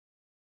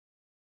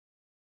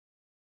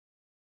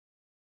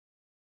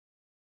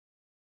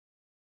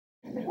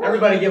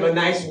Everybody give a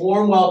nice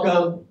warm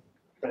welcome,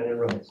 Brandon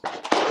Rhodes.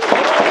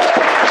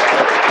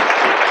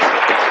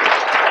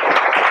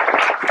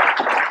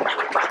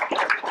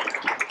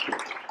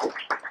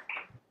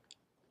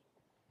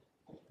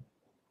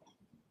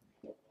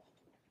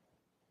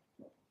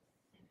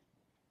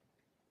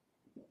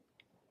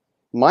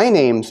 My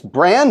name's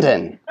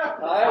Brandon.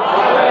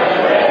 Hi,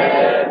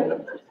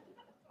 Brandon.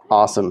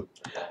 Awesome.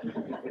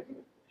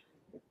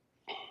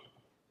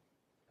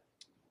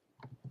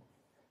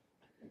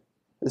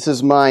 This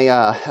is my,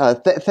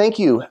 thank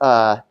you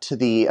to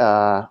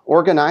the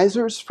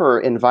organizers for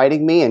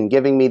inviting me and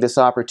giving me this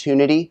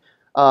opportunity.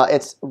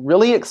 It's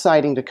really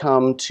exciting to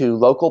come to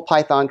local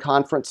Python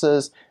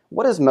conferences.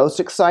 What is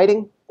most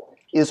exciting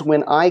is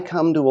when I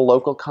come to a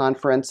local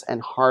conference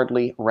and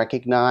hardly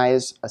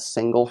recognize a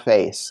single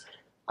face.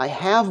 I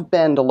have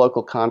been to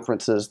local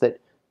conferences that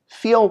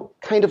feel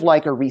kind of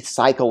like a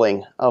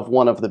recycling of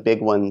one of the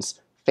big ones.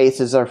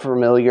 Faces are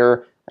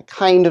familiar. I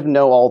kind of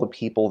know all the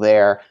people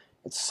there.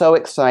 It's so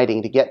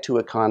exciting to get to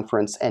a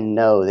conference and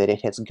know that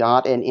it has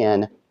gotten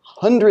in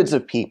hundreds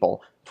of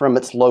people from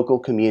its local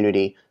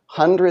community,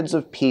 hundreds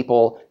of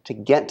people to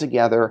get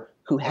together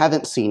who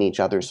haven't seen each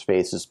other's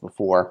faces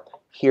before,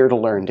 here to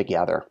learn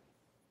together.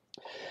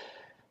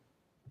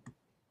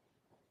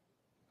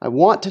 I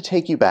want to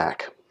take you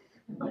back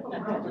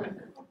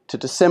to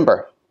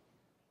December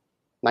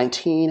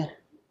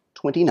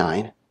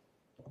 1929.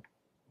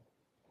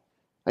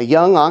 A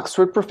young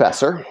Oxford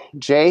professor,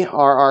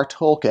 J.R.R.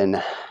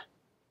 Tolkien,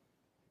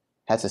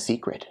 has a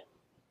secret.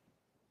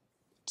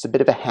 It's a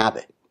bit of a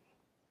habit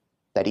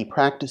that he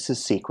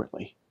practices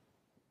secretly,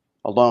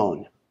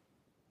 alone,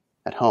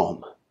 at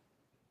home,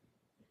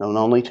 known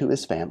only to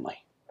his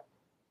family.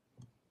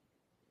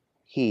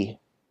 He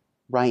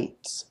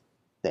writes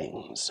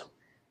things.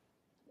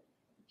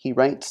 He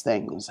writes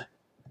things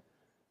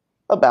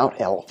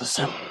about elves.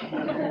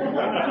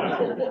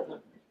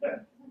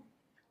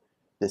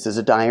 This is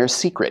a dire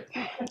secret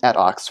at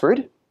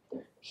Oxford.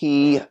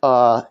 He,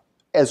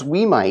 as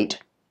we might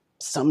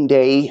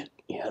someday,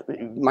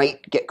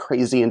 might get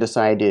crazy and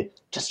decide to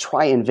just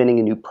try inventing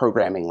a new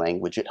programming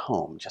language at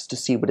home just to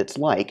see what it's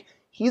like.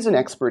 He's an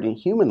expert in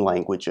human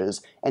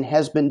languages and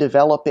has been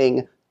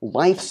developing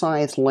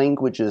life-size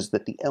languages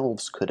that the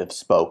elves could have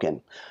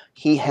spoken.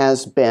 He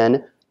has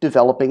been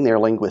developing their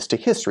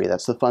linguistic history.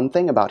 That's the fun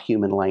thing about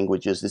human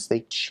languages, is they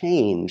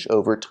change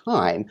over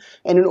time.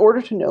 And in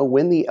order to know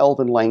when the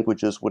elven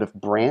languages would have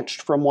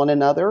branched from one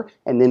another,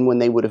 and then when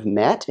they would have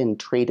met and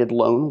traded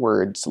loan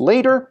words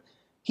later,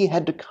 he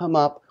had to come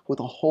up with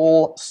a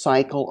whole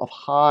cycle of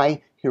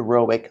high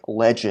heroic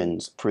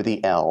legends for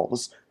the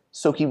elves,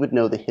 so he would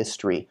know the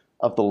history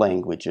of the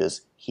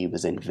languages he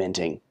was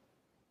inventing.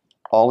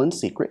 All in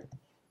secret.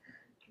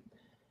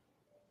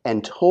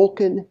 And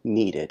Tolkien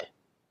needed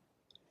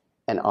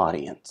an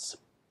audience.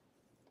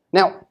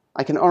 Now,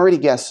 I can already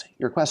guess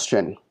your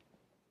question.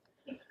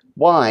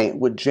 Why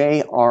would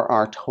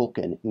J.R.R.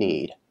 Tolkien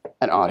need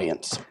an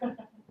audience?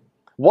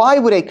 Why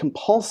would a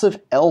compulsive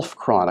elf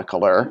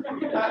chronicler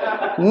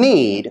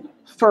need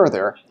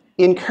further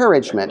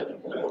encouragement?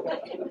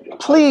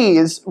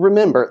 Please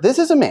remember, this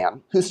is a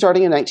man who,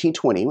 starting in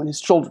 1920, when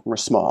his children were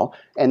small,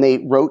 and they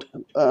wrote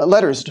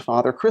letters to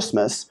Father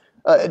Christmas,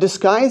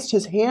 disguised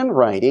his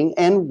handwriting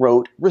and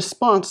wrote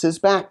responses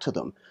back to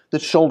them. The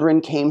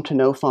children came to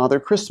know Father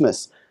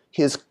Christmas,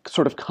 his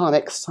sort of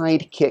comic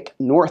sidekick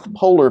North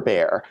Polar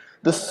Bear,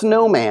 the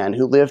snowman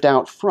who lived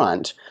out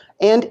front.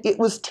 And it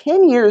was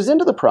 10 years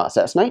into the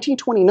process,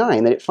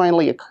 1929, that it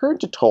finally occurred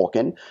to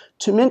Tolkien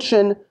to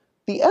mention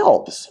the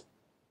elves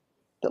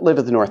that live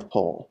at the North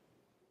Pole.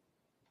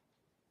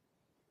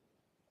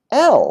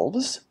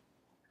 Elves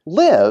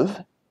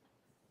live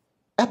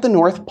at the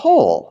North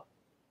Pole.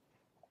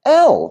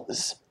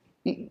 Elves.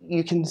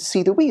 You can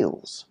see the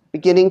wheels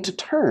beginning to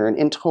turn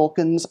in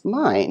Tolkien's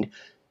mind.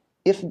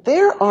 If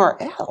there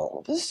are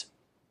elves,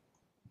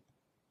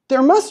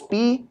 there must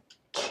be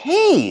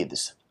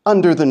caves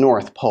under the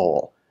North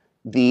Pole.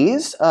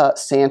 These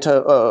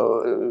Santa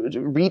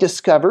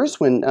rediscovers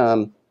when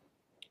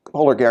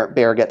Polar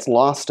Bear gets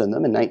lost in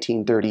them in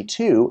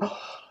 1932.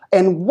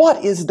 And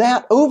what is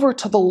that over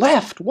to the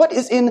left? What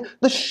is in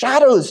the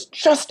shadows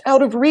just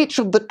out of reach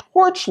of the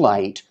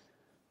torchlight?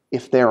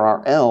 If there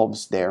are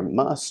elves, there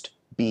must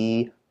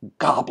be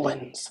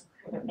goblins.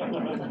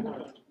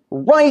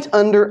 Right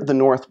under the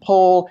North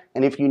Pole,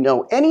 and if you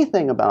know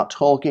anything about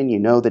Tolkien, you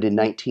know that in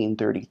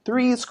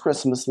 1933's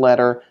Christmas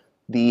letter,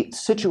 the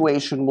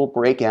situation will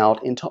break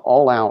out into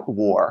all-out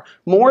war.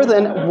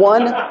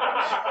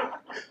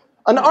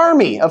 An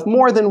army of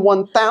more than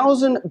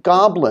 1,000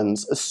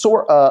 goblins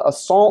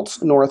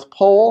assaults North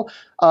Pole.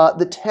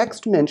 The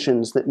text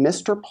mentions that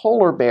Mr.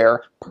 Polar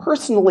Bear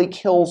personally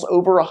kills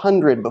over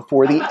 100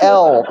 before the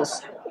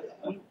elves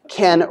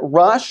can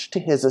rush to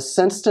his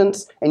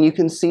assistance, and you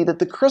can see that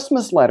the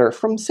Christmas letter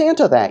from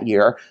Santa that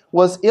year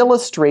was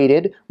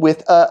illustrated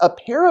with a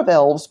pair of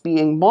elves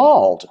being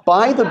mauled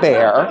by the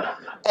bear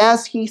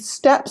as he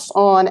steps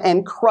on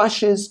and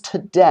crushes to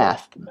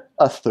death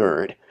a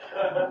third.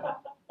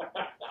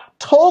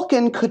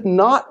 Tolkien could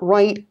not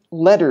write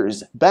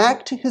letters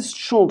back to his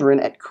children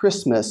at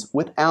Christmas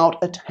without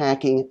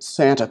attacking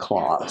Santa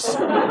Claus.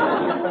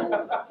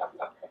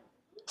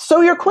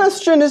 So your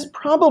question is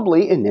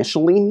probably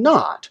initially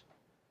not,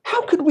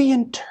 how could we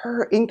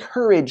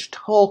encourage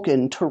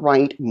Tolkien to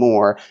write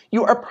more?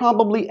 You are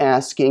probably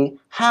asking,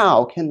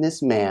 how can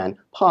this man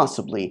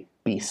possibly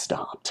be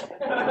stopped?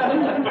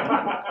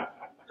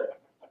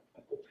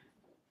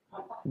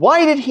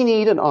 Why did he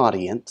need an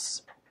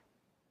audience?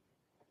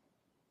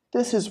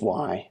 This is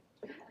why.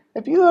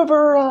 Have you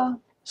ever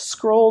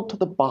scrolled to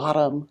the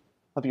bottom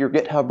of your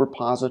GitHub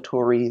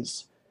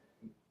repositories,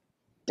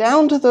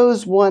 down to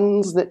those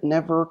ones that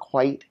never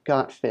quite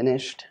got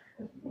finished,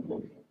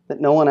 that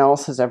no one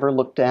else has ever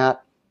looked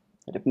at,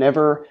 that have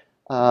never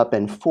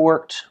been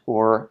forked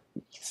or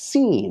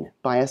seen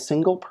by a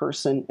single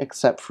person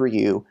except for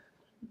you?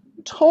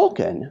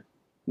 Tolkien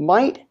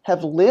might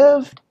have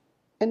lived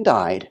and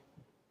died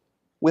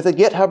with a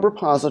GitHub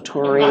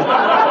repository.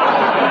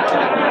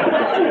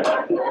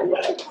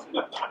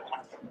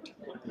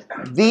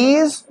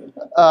 These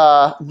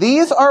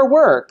are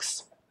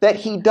works that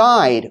he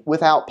died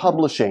without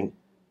publishing.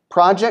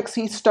 Projects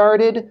he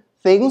started,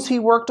 things he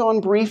worked on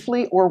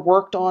briefly or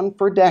worked on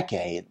for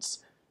decades,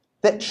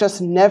 that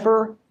just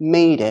never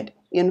made it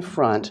in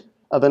front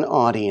of an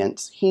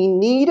audience. He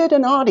needed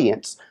an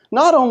audience,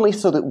 not only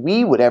so that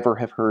we would ever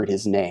have heard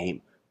his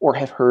name or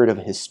have heard of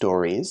his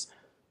stories,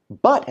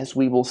 but, as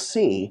we will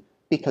see,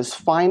 because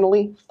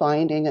finally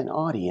finding an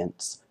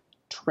audience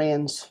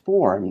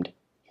transformed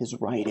his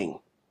writing.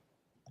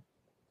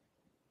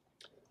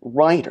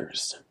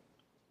 Writers.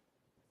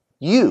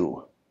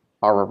 You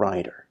are a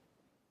writer.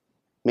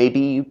 Maybe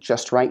you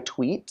just write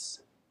tweets,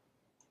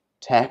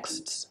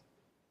 texts,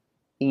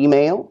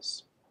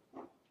 emails.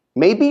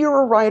 Maybe you're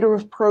a writer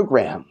of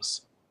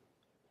programs.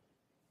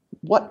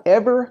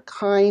 Whatever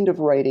kind of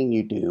writing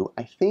you do,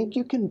 I think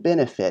you can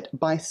benefit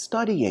by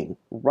studying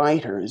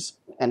writers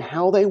and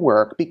how they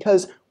work,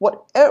 because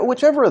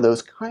whichever of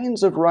those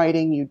kinds of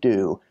writing you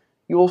do,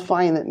 you will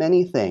find that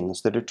many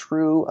things that are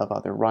true of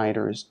other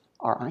writers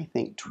are, I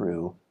think,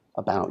 true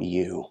about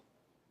you.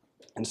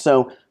 And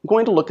so I'm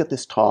going to look at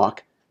this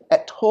talk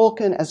at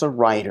Tolkien as a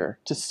writer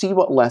to see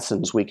what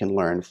lessons we can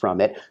learn from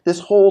it.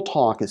 This whole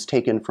talk is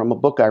taken from a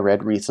book I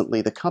read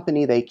recently, The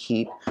Company They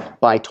Keep,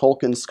 by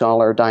Tolkien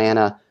scholar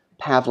Diana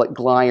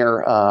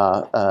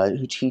Pavlik-Glyer,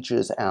 who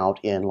teaches out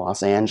in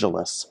Los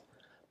Angeles.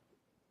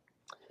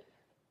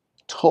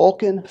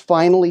 Tolkien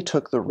finally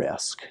took the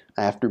risk,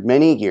 after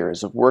many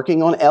years of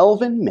working on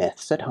elven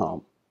myths at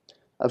home,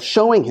 of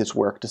showing his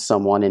work to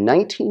someone in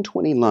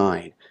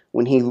 1929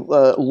 when he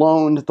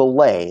loaned the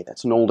lay,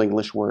 that's an Old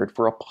English word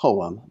for a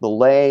poem, the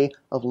Lay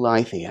of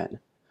Lithien,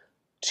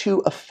 to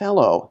a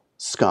fellow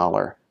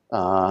scholar,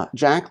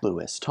 Jack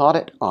Lewis, taught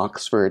at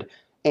Oxford,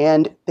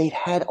 and they'd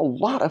had a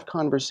lot of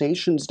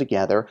conversations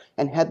together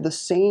and had the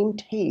same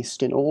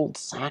taste in old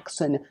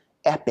Saxon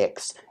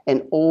epics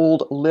and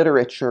old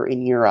literature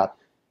in Europe.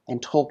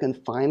 And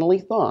Tolkien finally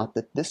thought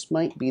that this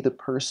might be the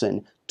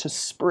person to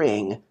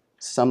spring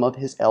some of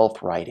his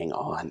elf writing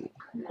on.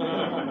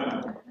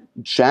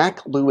 Jack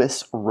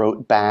Lewis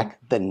wrote back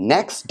the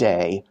next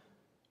day,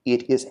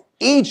 "It is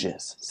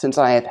ages since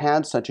I have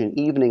had such an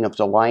evening of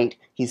delight."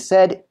 He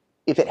said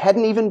if it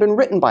hadn't even been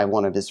written by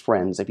one of his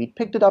friends, if he'd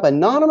picked it up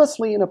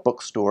anonymously in a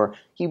bookstore,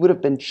 he would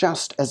have been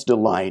just as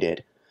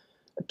delighted.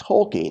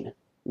 Tolkien,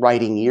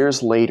 writing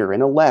years later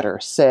in a letter,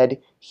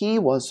 said he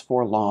was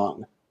for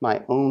long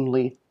my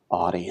only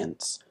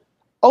audience.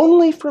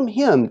 Only from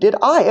him did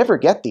I ever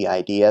get the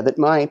idea that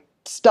my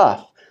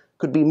stuff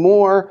could be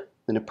more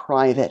than a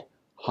private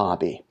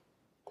hobby.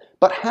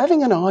 But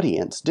having an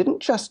audience didn't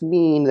just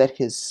mean that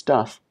his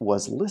stuff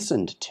was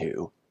listened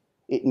to.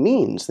 It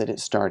means that it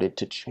started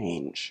to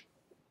change.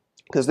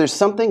 Because there's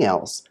something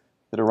else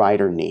that a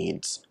writer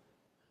needs.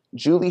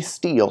 Julie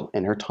Steele,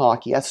 in her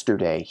talk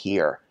yesterday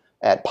here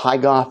at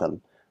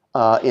PyGotham,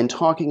 in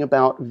talking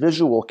about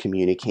visual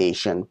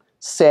communication,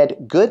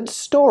 said good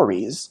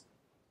stories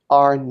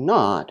are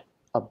not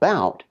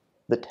about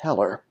the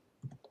teller.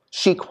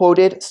 She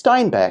quoted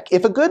Steinbeck,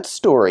 if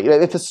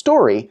a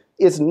story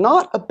is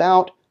not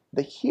about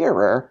the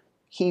hearer,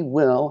 he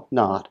will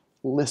not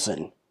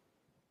listen.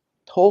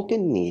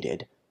 Tolkien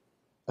needed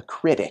a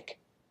critic,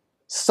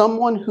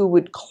 someone who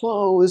would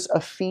close a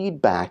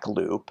feedback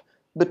loop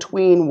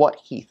between what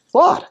he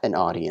thought an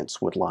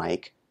audience would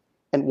like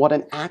and what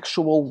an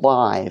actual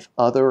live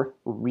other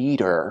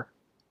reader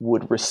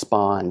would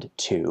respond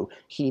to.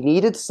 He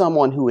needed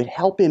someone who would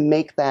help him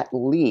make that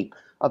leap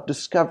of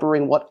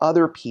discovering what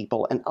other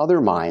people and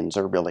other minds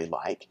are really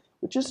like,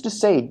 which is to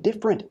say,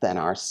 different than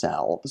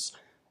ourselves,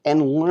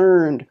 and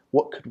learned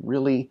what could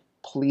really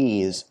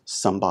please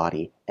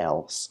somebody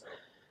else.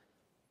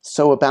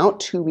 So about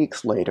 2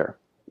 weeks later,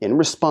 in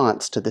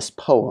response to this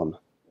poem,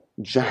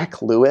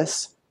 Jack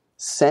Lewis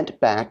sent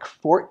back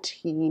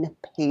 14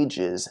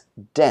 pages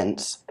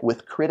dense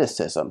with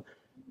criticism.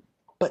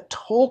 But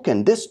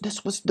Tolkien,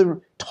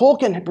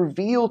 Tolkien had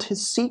revealed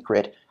his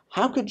secret.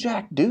 How could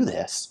Jack do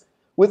this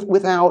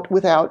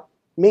without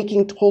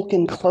making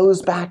Tolkien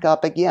close back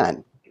up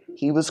again.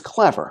 He was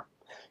clever.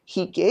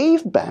 He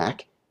gave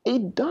back a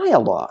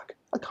dialogue,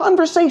 a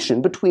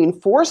conversation between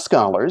four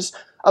scholars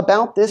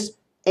about this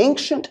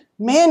ancient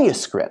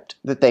manuscript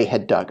that they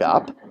had dug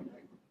up,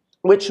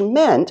 which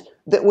meant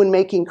that when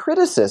making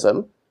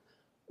criticism,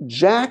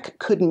 Jack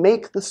could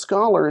make the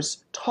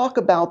scholars talk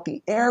about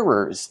the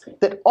errors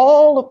that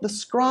all of the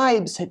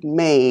scribes had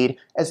made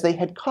as they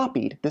had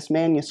copied this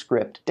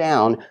manuscript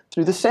down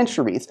through the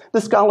centuries.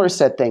 The scholars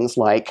said things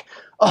like,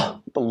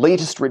 "Oh, the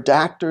latest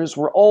redactors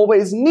were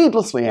always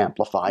needlessly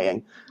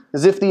amplifying,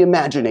 as if the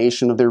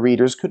imagination of their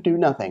readers could do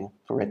nothing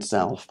for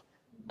itself.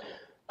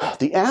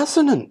 The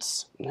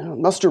assonants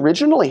must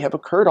originally have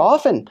occurred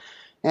often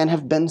and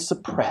have been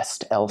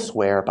suppressed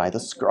elsewhere by the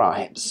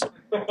scribes."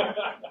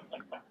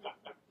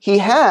 He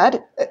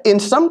had, in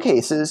some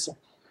cases,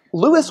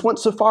 Lewis went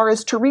so far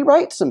as to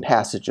rewrite some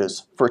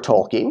passages for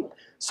Tolkien,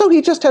 so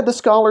he just had the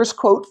scholars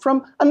quote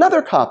from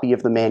another copy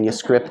of the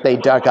manuscript they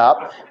dug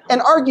up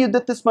and argued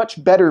that this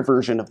much better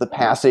version of the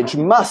passage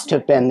must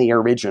have been the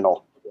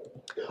original.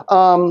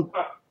 And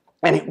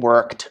it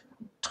worked.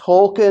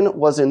 Tolkien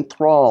was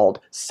enthralled.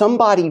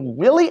 Somebody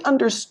really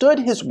understood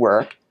his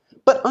work,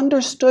 but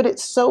understood it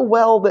so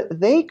well that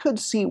they could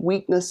see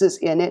weaknesses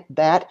in it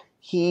that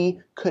he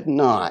could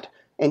not.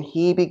 And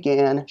he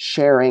began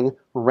sharing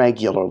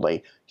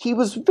regularly. He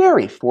was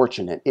very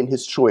fortunate in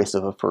his choice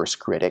of a first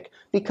critic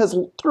because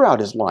throughout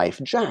his life,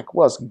 Jack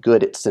was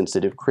good at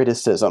sensitive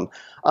criticism.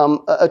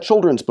 A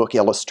children's book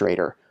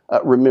illustrator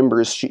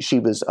remembers she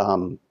was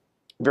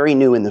very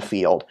new in the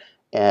field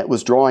and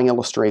was drawing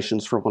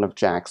illustrations for one of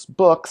Jack's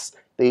books.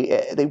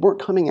 They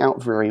weren't coming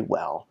out very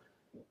well.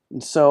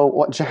 And so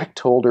what Jack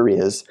told her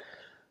is,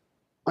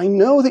 "I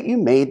know that you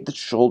made the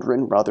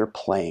children rather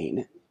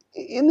plain,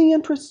 in the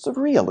interests of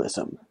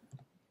realism.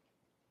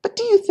 But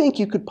do you think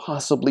you could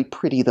possibly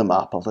pretty them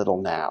up a little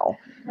now?"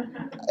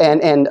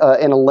 And in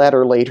a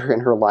letter later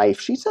in her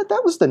life, she said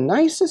that was the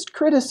nicest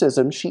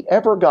criticism she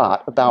ever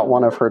got about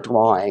one of her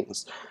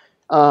drawings.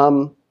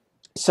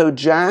 So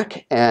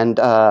Jack and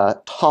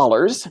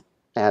Tollers,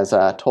 as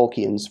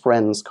Tolkien's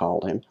friends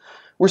called him,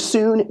 were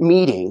soon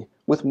meeting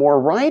with more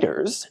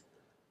writers,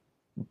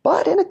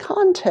 but in a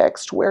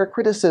context where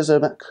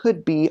criticism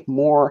could be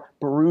more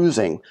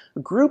bruising. A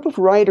group of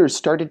writers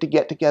started to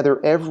get together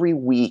every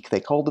week.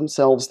 They called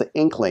themselves the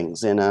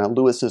Inklings in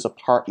Lewis's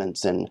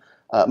apartments in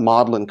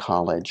Magdalen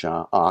College,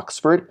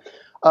 Oxford.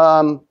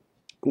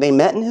 They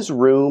met in his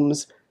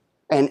rooms,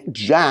 and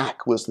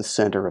Jack was the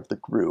center of the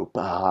group.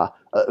 A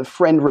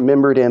friend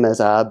remembered him as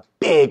a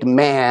big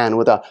man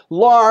with a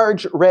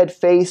large red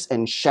face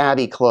and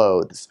shabby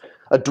clothes,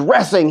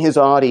 addressing his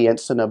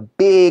audience in a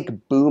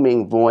big,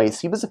 booming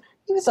voice. He was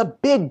a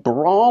big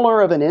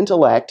brawler of an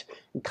intellect,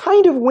 and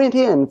kind of went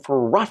in for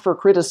rougher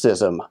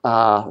criticism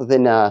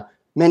than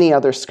many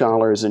other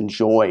scholars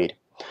enjoyed.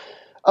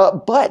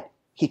 But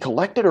he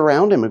collected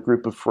around him a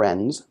group of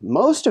friends,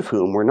 most of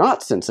whom were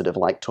not sensitive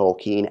like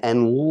Tolkien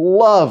and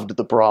loved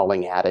the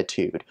brawling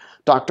attitude.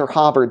 Dr.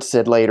 Hobbard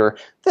said later,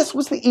 "This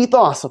was the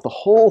ethos of the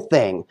whole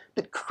thing,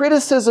 that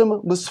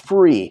criticism was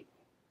free."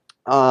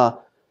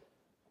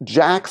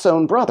 Jack's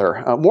own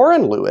brother,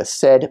 Warren Lewis,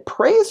 said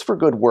praise for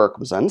good work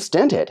was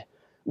unstinted,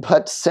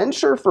 but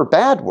censure for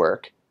bad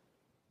work,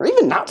 or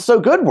even not so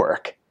good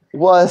work,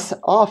 was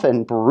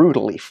often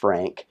brutally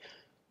frank.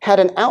 Had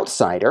an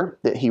outsider,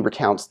 that he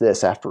recounts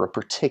this after a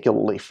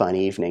particularly fun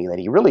evening that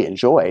he really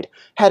enjoyed,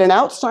 had an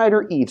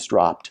outsider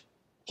eavesdropped,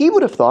 he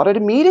would have thought it a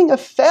meeting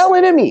of fell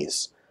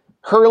enemies,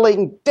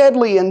 hurling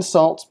deadly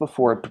insults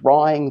before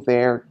drawing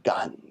their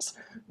guns.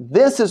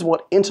 This is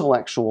what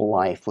intellectual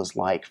life was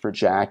like for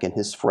Jack and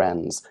his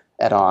friends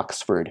at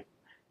Oxford.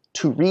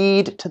 To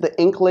read to the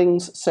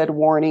Inklings, said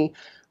Warney,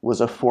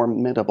 was a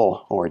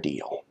formidable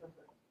ordeal.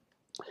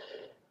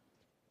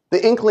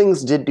 The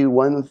Inklings did do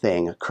one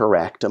thing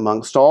correct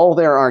amongst all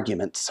their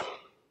arguments.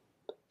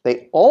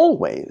 They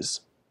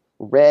always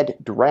read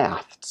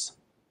drafts,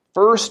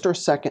 first or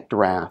second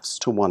drafts,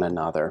 to one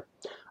another.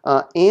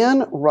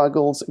 Anne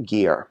Ruggles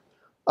Geer,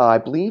 I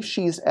believe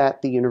she's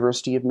at the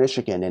University of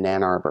Michigan in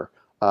Ann Arbor,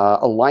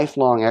 a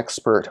lifelong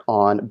expert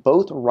on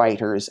both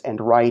writers and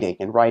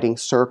writing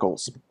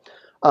circles,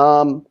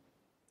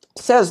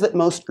 says that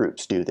most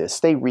groups do this.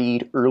 They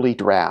read early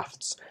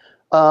drafts.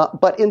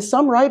 But in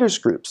some writers'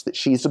 groups that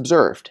she's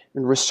observed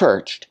and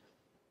researched,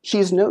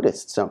 she's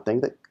noticed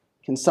something that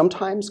can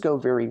sometimes go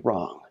very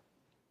wrong.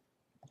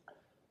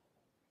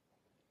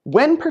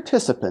 When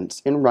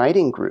participants in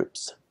writing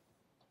groups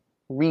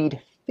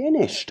read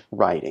finished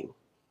writing,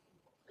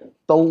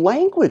 the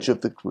language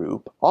of the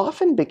group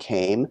often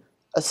became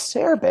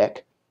acerbic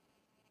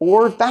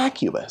or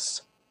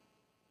vacuous.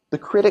 The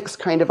critics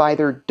kind of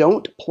either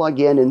don't plug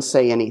in and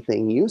say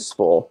anything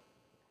useful,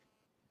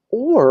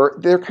 or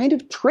they're kind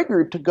of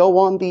triggered to go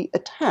on the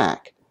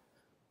attack.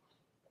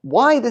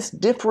 Why this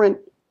different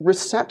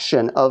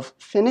reception of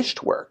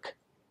finished work?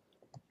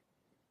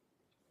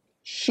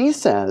 She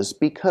says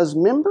because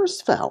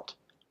members felt,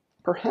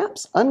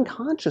 perhaps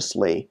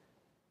unconsciously,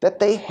 that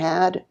they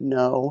had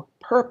no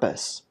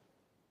purpose.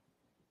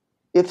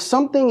 If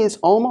something is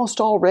almost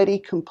already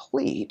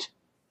complete,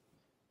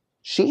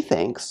 she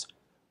thinks,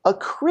 a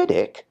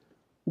critic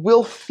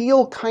will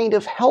feel kind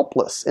of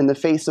helpless in the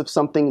face of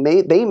something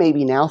they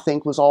maybe now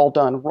think was all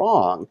done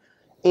wrong.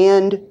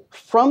 And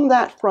from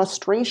that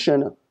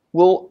frustration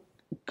will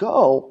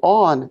go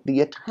on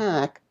the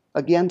attack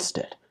against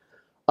it.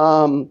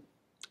 I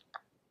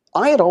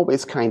had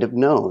always kind of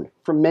known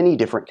from many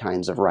different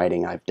kinds of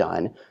writing I've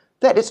done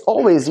that it's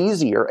always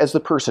easier as the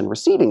person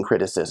receiving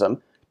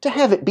criticism to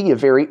have it be a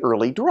very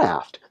early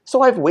draft.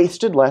 So I've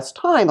wasted less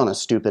time on a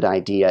stupid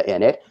idea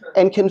in it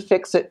and can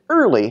fix it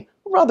early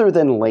rather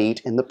than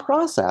late in the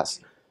process.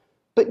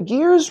 But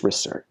Geer's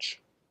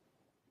research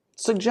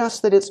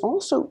suggests that it's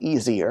also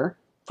easier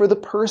for the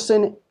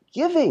person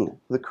giving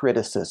the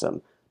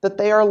criticism, that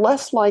they are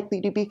less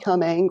likely to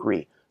become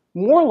angry,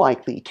 more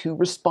likely to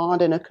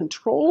respond in a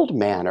controlled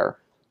manner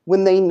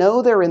when they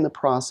know they're in the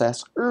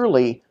process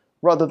early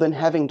rather than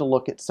having to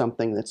look at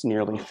something that's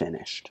nearly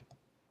finished.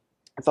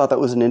 I thought that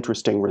was an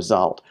interesting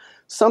result.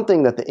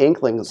 Something that the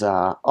Inklings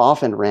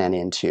often ran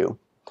into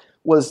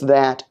was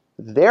that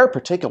their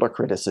particular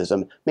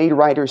criticism made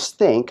writers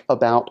think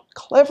about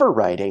clever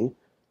writing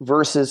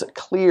versus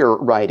clear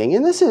writing.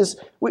 And this is,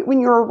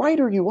 when you're a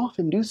writer, you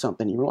often do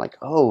something, you're like,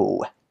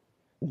 oh,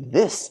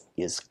 this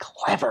is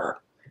clever.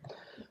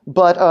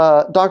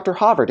 But Dr.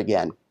 Havard,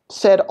 again,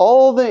 said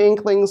all the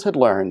Inklings had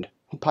learned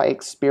by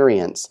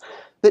experience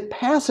that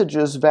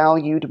passages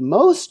valued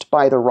most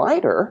by the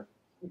writer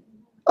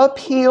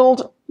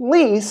appealed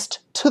least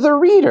to the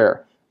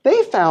reader.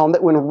 They found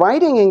that when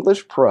writing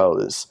English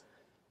prose,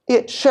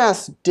 it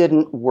just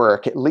didn't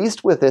work, at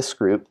least with this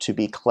group, to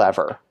be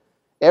clever.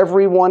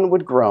 Everyone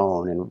would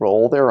groan and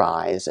roll their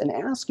eyes and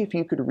ask if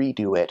you could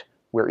redo it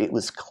where it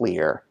was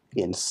clear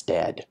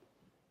instead.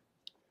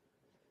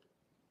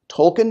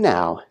 Tolkien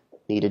now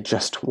needed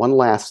just one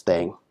last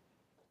thing.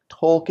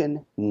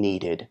 Tolkien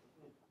needed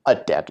a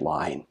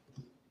deadline.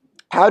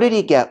 How did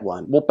he get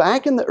one? Well,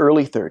 back in the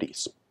early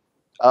 30s,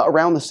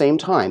 around the same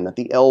time that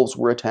the elves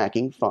were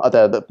attacking,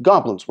 the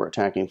goblins were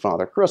attacking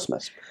Father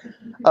Christmas,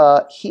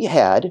 he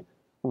had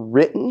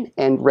written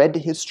and read to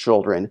his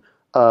children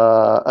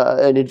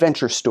an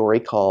adventure story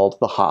called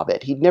The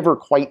Hobbit. He'd never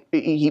quite,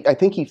 I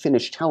think he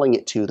finished telling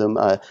it to them,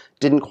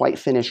 didn't quite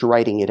finish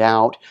writing it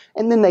out,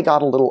 and then they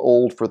got a little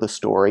old for the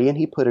story and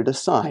he put it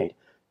aside.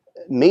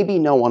 Maybe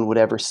no one would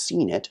ever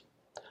seen it.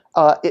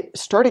 It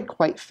started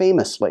quite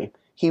famously.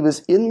 He was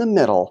in the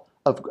middle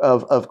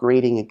of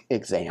grading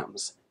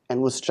exams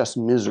and was just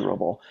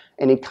miserable.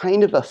 And in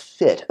kind of a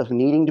fit of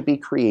needing to be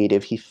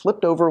creative, he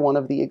flipped over one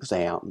of the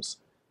exams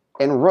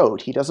and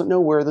wrote, he doesn't know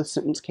where the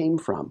sentence came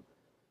from,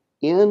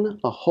 "In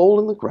a hole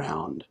in the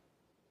ground,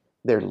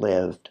 there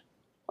lived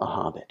a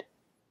hobbit."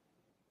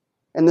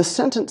 And the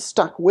sentence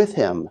stuck with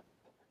him,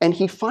 and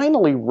he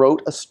finally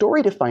wrote a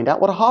story to find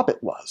out what a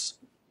hobbit was.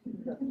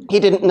 He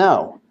didn't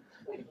know.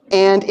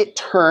 And it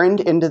turned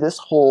into this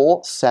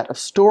whole set of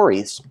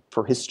stories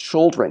for his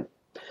children.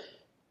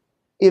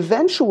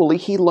 Eventually,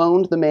 he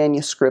loaned the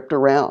manuscript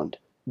around.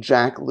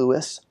 Jack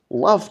Lewis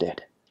loved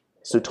it.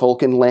 So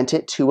Tolkien lent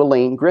it to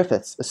Elaine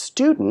Griffiths, a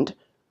student,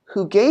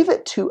 who gave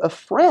it to a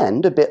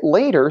friend a bit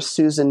later,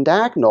 Susan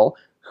Dagnall,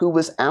 who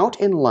was out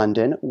in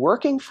London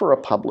working for a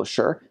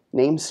publisher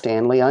named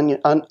Stanley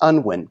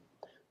Unwin,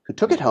 who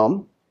took it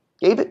home,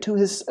 gave it to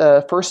his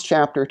first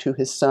chapter to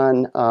his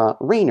son,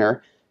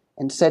 Rayner,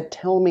 and said,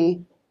 "Tell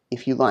me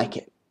if you like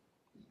it."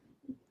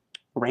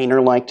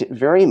 Rayner liked it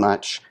very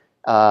much.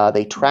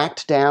 They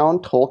tracked down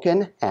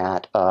Tolkien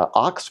at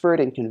Oxford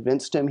and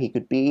convinced him he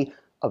could be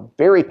a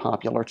very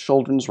popular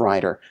children's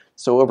writer.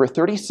 So over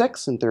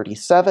 36 and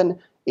 37,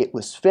 it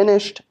was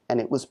finished and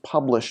it was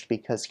published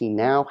because he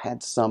now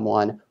had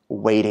someone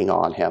waiting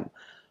on him.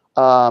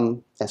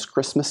 As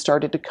Christmas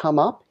started to come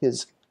up,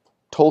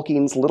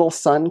 Tolkien's little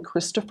son,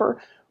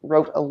 Christopher,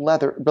 wrote a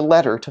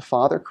letter to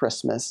Father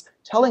Christmas,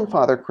 telling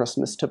Father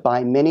Christmas to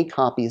buy many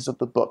copies of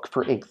the book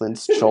for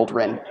England's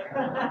children.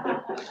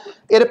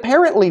 It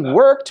apparently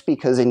worked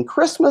because in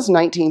Christmas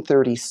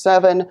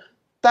 1937,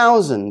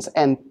 thousands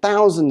and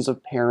thousands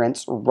of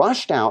parents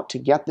rushed out to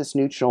get this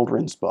new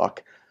children's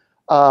book.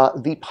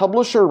 The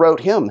publisher wrote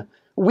him,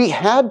 "We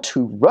had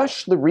to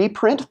rush the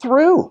reprint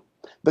through.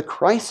 The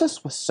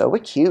crisis was so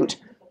acute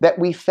that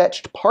we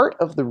fetched part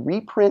of the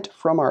reprint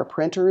from our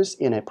printers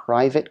in a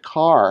private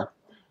car."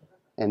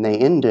 And they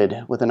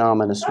ended with an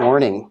ominous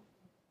warning.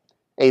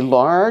 "A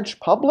large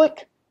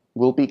public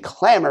will be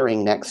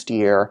clamoring next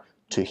year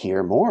to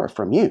hear more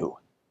from you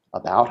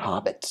about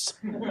hobbits."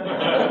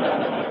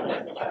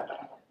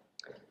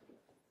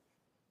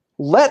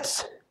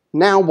 Let's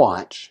now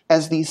watch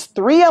as these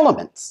three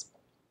elements,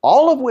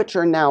 all of which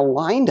are now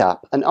lined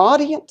up, an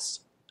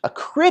audience, a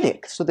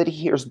critic so that he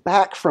hears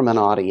back from an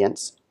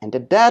audience, and a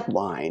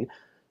deadline,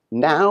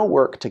 now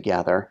work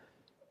together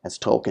as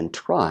Tolkien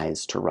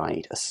tries to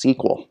write a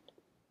sequel.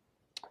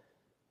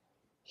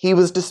 He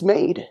was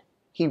dismayed.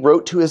 He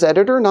wrote to his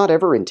editor, not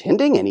ever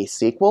intending any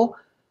sequel.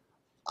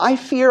 "I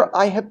fear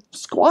I have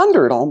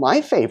squandered all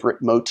my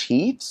favorite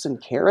motifs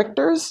and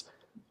characters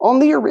on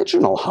the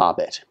original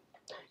Hobbit."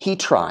 He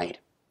tried.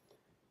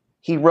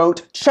 He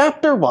wrote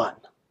Chapter 1,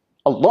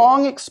 a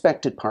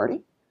long-expected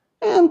party,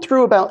 and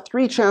through about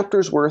 3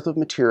 chapters worth of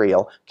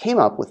material, came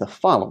up with the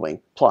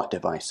following plot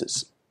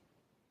devices.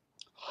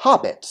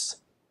 Hobbits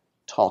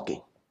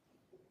talking.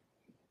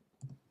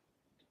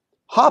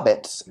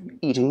 Hobbits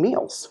eating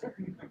meals.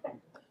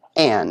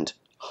 And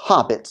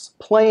hobbits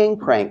playing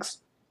pranks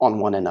on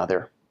one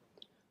another.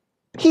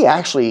 He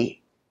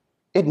actually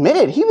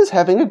admitted he was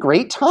having a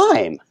great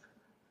time.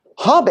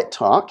 Hobbit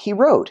talk, he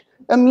wrote,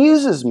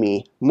 amuses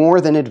me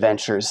more than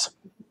adventures.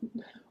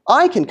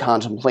 I can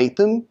contemplate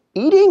them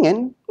eating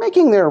and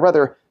making their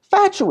rather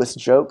fatuous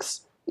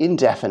jokes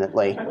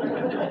indefinitely.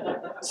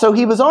 So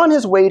he was on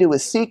his way to a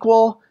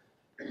sequel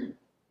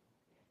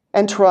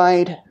and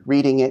tried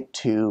reading it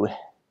to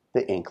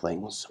the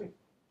Inklings,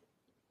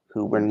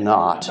 who were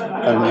not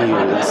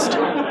amused.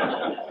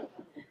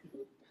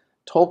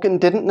 Tolkien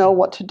didn't know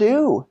what to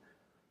do.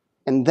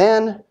 And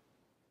then,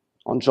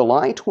 on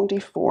July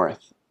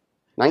 24th,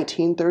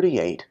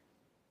 1938,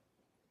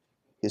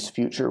 his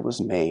future was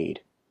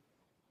made.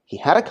 He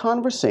had a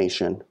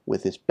conversation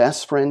with his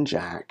best friend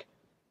Jack,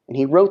 and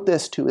he wrote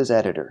this to his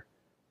editor.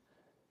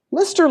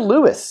 Mr.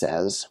 Lewis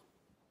says,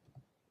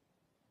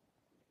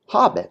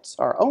 hobbits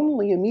are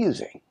only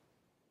amusing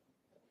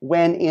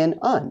when in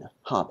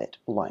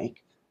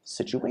un-hobbit-like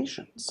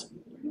situations.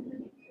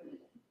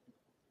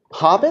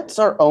 Hobbits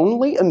are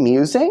only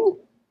amusing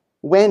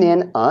when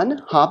in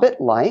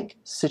un-hobbit-like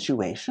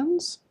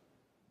situations?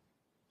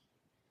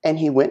 And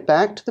he went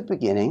back to the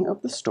beginning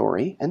of the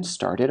story and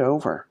started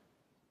over.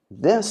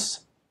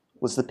 This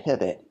was the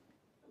pivot.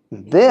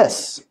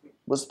 This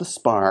was the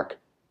spark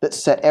that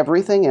set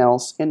everything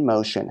else in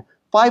motion.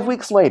 5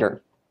 weeks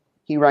later,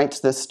 he writes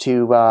this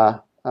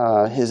to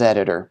his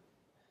editor.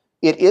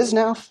 It is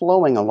now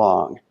flowing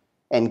along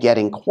and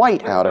getting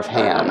quite out of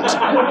hand.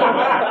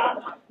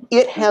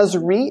 It has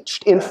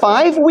reached, in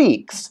 5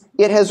 weeks,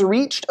 it has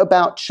reached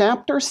about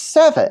chapter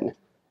 7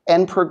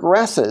 and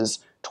progresses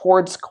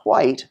towards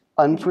quite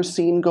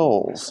unforeseen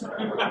goals.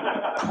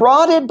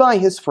 Prodded by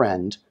his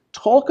friend,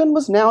 Tolkien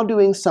was now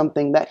doing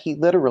something that he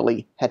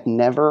literally had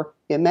never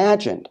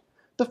imagined.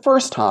 The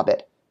first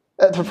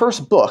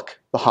book,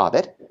 The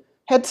Hobbit,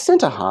 had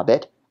sent a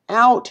hobbit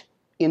out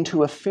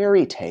into a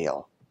fairy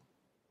tale.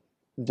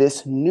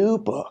 This new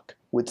book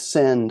would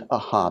send a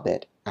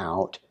hobbit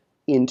out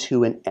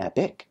into an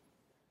epic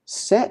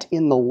set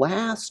in the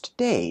last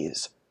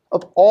days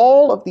of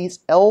all of these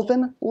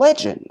elven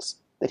legends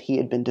that he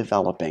had been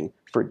developing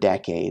for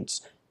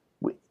decades.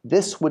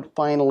 This would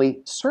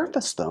finally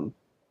surface them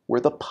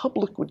where the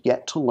public would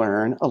get to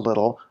learn a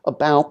little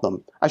about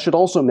them. I should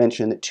also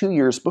mention that 2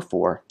 years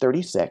before,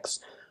 36,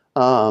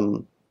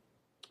 there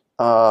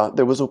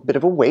was a bit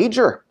of a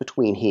wager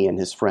between he and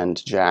his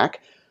friend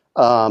Jack.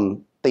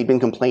 They'd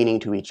been complaining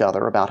to each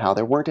other about how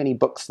there weren't any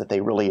books that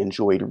they really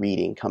enjoyed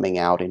reading coming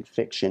out in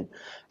fiction.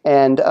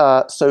 And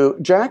so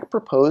Jack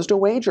proposed a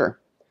wager.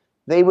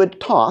 They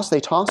tossed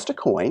a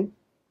coin,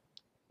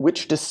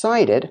 which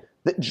decided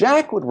that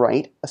Jack would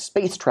write a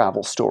space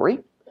travel story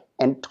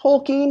and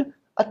Tolkien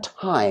a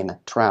time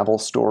travel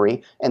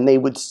story, and they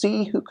would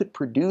see who could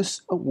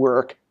produce a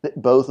work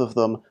that both of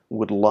them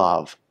would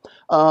love.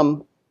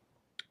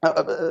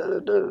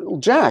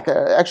 Jack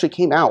actually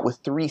came out with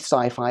 3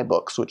 sci-fi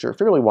books, which are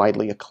fairly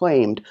widely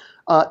acclaimed.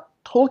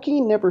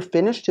 Tolkien never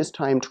finished his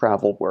time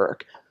travel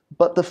work,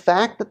 but the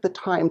fact that the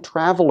time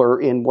traveler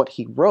in what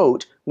he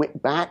wrote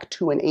went back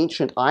to an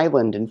ancient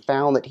island and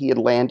found that he had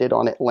landed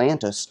on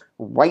Atlantis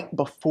right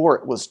before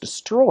it was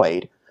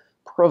destroyed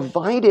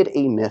provided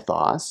a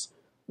mythos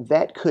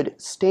that could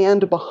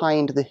stand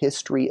behind the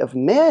history of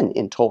men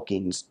in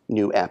Tolkien's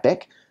new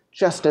epic,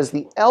 just as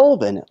the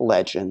elven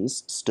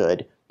legends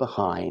stood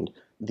behind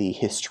the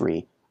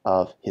history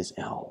of his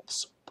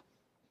elves.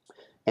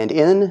 And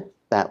in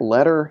that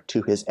letter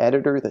to his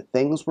editor that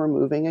things were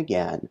moving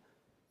again,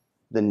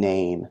 the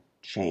name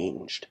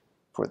changed.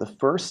 For the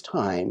first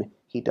time,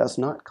 he does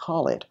not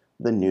call it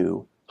the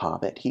New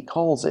Hobbit. He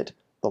calls it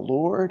the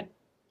Lord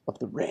of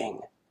the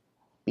Ring,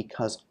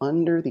 because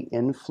under the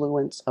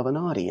influence of an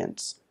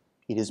audience,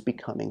 it is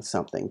becoming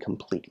something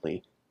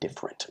completely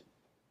different.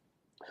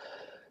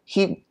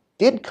 He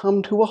did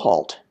come to a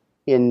halt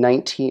in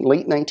late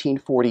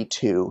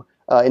 1942.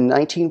 In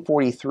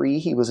 1943,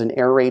 he was an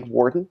air raid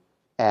warden.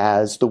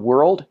 As the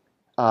world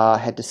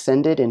had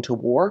descended into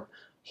war,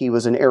 he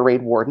was an air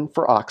raid warden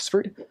for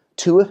Oxford.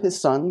 2 of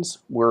his sons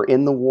were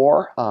in the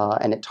war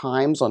and at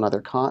times on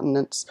other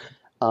continents,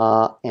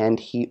 and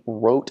he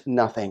wrote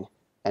nothing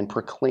and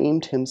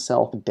proclaimed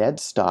himself dead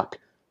stuck,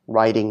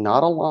 writing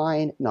not a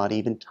line, not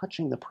even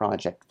touching the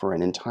project for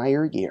an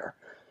entire year.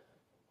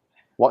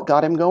 What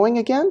got him going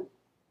again?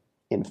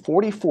 In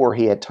 44,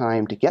 he had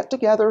time to get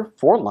together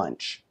for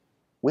lunch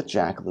with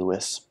Jack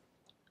Lewis,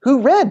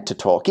 who read to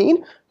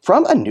Tolkien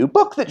from a new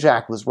book that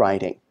Jack was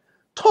writing.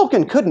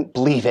 Tolkien couldn't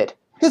believe it.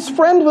 His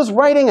friend was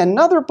writing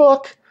another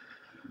book.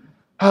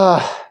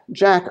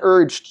 Jack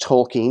urged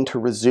Tolkien to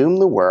resume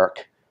the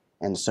work,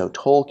 and so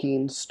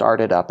Tolkien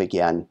started up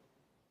again,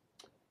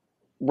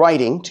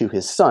 writing to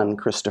his son,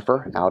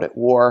 Christopher, out at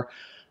war.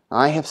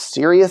 I have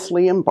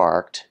seriously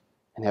embarked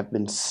and have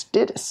been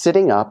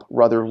sitting up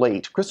rather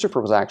late.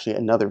 Christopher was actually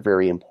another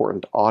very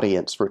important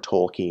audience for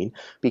Tolkien,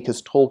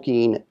 because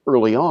Tolkien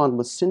early on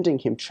was sending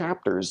him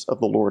chapters of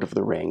The Lord of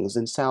the Rings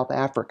in South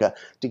Africa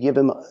to give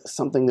him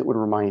something that would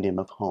remind him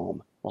of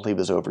home while he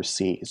was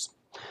overseas.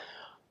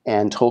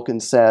 And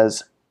Tolkien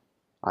says,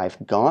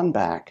 I've gone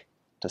back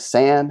to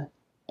Sam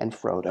and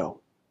Frodo.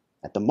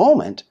 At the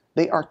moment,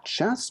 they are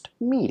just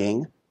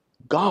meeting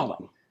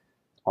Gollum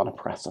on a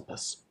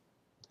precipice.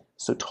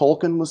 So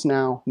Tolkien was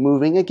now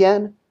moving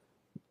again,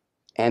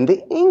 and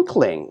the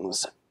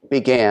Inklings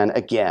began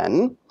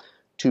again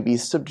to be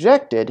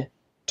subjected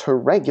to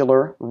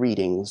regular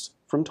readings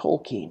from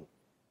Tolkien.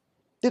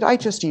 Did I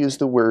just use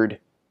the word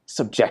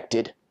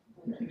subjected?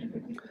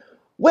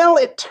 Well,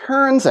 it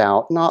turns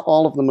out not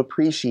all of them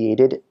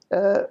appreciated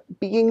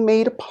being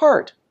made a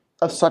part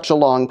of such a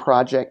long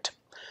project.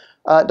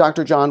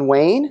 Dr. John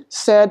Wayne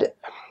said,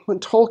 when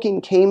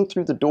Tolkien came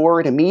through the door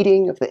at a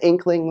meeting of the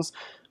Inklings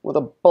with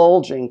a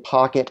bulging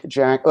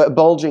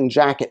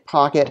jacket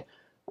pocket,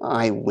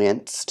 I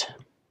winced,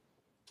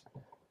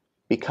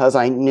 because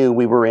I knew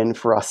we were in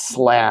for a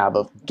slab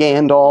of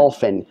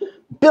Gandalf and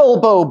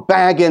Bilbo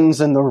Baggins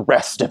and the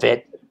rest of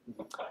it.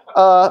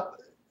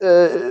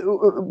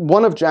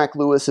 One of Jack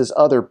Lewis's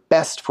other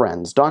best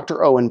friends,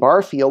 Dr. Owen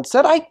Barfield,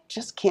 said, I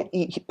just can't,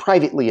 he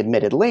privately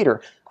admitted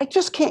later, I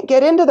just can't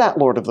get into that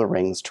Lord of the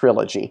Rings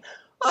trilogy.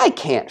 I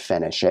can't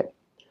finish it.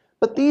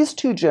 But these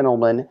two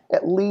gentlemen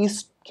at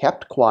least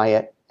kept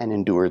quiet and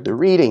endured the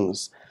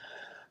readings.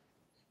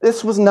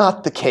 This was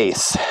not the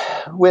case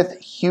with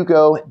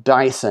Hugo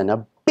Dyson,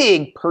 a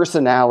big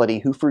personality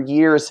who for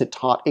years had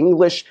taught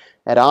English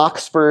at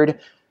Oxford.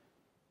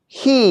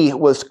 He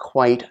was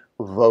quite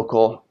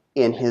vocal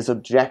in his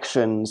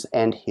objections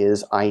and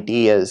his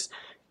ideas.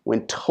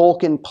 When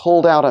Tolkien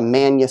pulled out a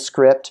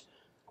manuscript,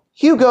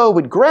 Hugo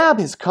would grab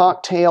his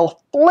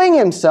cocktail, fling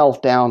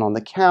himself down on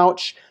the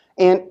couch,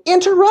 and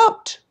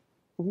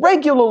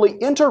regularly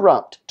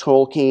interrupt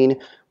Tolkien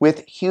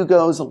with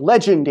Hugo's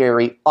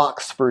legendary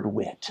Oxford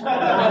wit.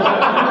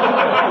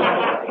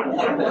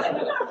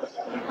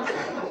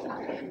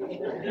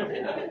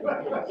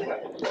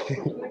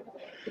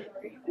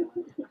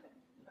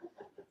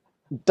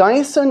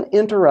 Dyson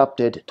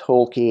interrupted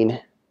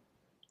Tolkien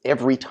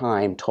every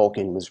time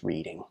Tolkien was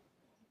reading.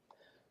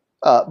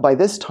 By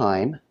this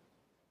time,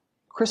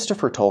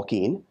 Christopher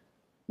Tolkien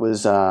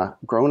was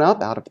grown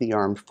up out of the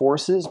armed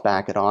forces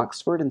back at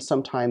Oxford and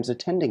sometimes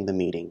attending the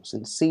meetings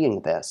and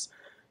seeing this.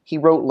 He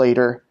wrote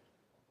later,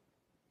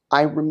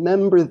 I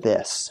remember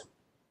this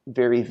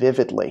very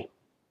vividly.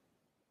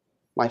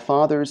 My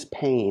father's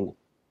pain,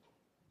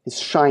 his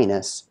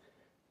shyness,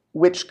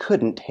 which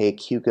couldn't take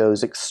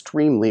Hugo's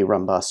extremely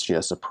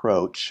rumbustious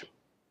approach.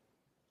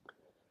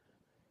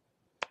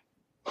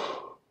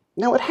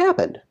 Now it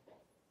happened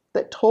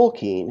that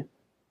Tolkien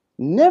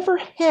never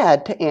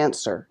had to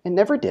answer, and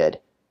never did,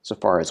 so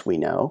far as we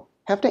know,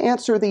 have to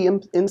answer the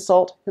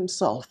insult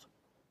himself.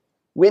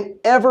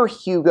 Whenever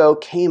Hugo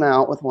came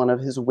out with one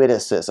of his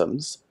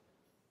witticisms,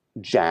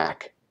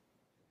 Jack,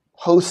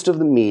 host of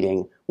the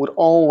meeting, would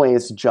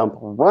always jump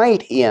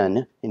right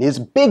in his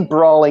big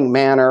brawling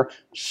manner,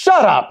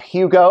 shut up,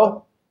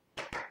 Hugo!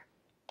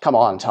 Come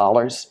on,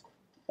 Tollers,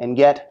 and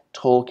get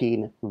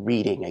Tolkien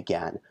reading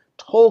again.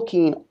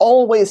 Tolkien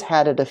always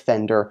had a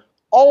defender,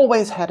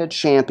 always had a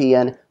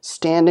champion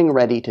standing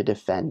ready to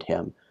defend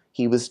him.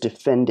 He was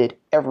defended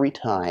every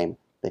time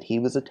that he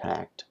was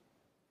attacked.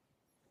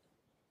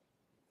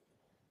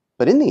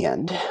 But in the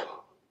end,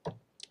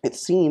 it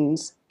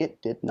seems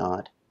it did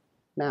not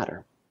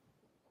matter.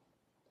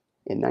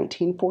 In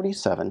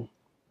 1947,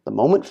 the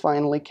moment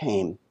finally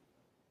came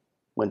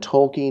when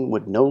Tolkien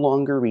would no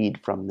longer read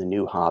from The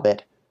New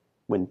Hobbit,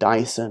 when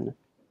Dyson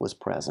was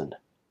present.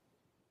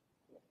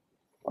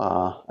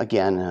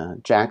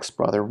 Jack's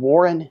brother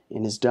Warren,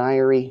 in his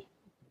diary,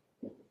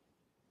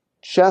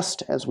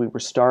 just as we were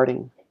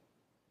starting,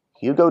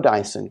 Hugo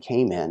Dyson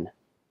came in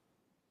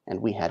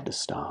and we had to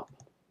stop.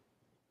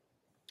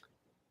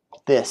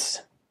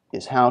 This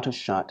is how to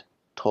shut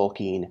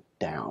Tolkien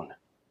down.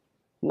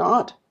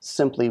 Not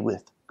simply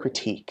with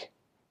critique,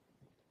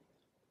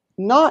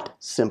 not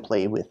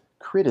simply with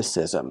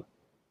criticism.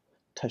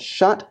 To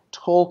shut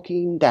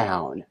Tolkien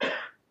down,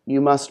 you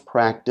must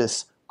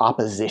practice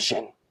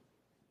opposition.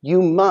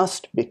 You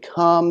must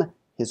become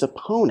his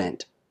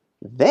opponent.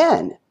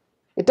 Then,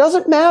 it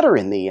doesn't matter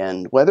in the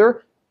end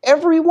whether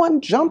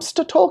everyone jumps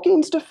to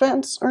Tolkien's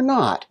defense or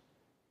not,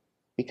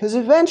 because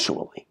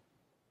eventually,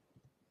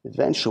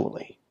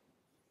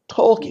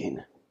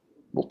 Tolkien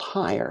will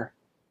tire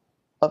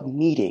of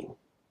needing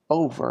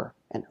over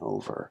and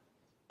over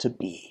to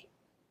be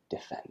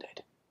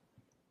defended.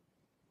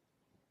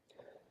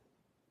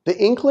 The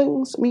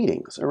Inklings'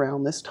 meetings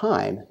around this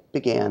time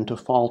began to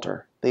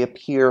falter. They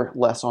appear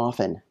less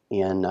often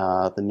in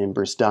the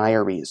members'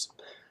 diaries.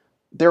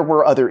 There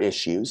were other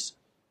issues,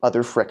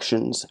 other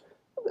frictions.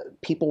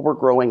 People were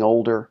growing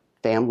older,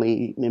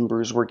 family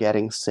members were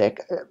getting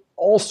sick.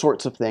 All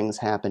sorts of things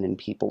happen in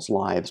people's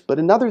lives. But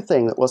another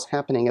thing that was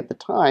happening at the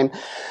time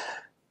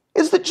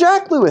is that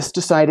Jack Lewis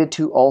decided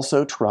to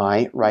also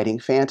try writing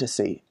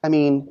fantasy. I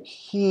mean,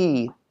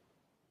 he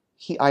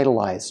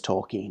idolized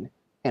Tolkien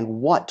and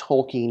what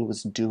Tolkien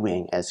was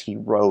doing as he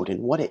wrote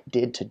and what it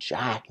did to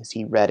Jack as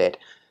he read it.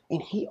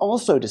 And he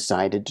also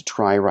decided to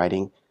try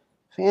writing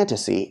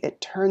fantasy.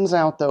 It turns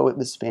out, though, it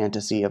was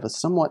fantasy of a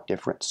somewhat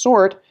different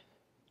sort.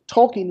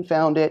 Tolkien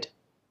found it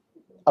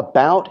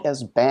about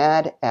as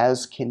bad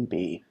as can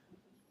be.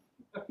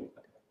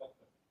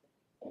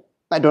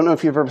 I don't know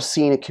if you've ever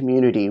seen a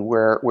community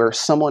where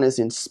someone is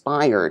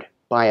inspired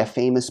by a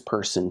famous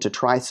person to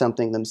try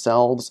something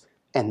themselves,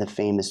 and the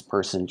famous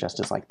person just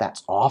is like,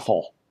 that's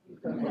awful.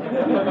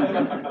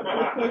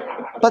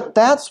 But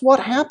that's what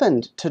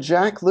happened to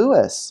Jack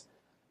Lewis.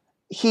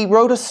 He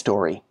wrote a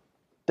story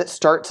that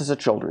starts as a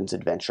children's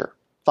adventure.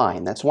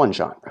 Fine, that's one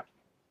genre.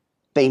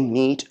 They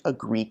meet a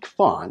Greek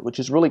faun, which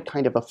is really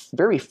kind of a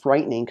very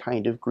frightening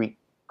kind of Greek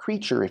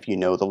creature if you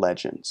know the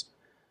legends.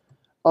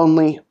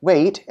 Only,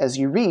 wait, as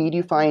you read,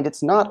 you find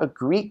it's not a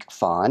Greek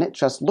faun, it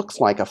just looks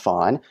like a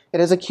faun. It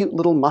has a cute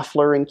little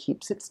muffler and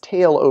keeps its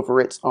tail over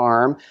its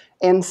arm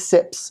and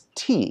sips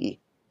tea.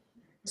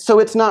 So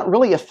it's not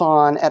really a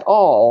faun at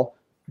all,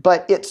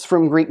 but it's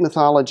from Greek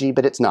mythology,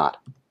 but it's not.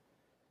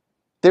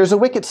 There's a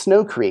wicked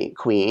snow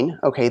queen.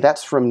 Okay,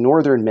 that's from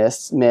Northern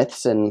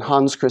myths and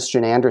Hans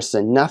Christian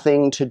Andersen.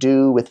 Nothing to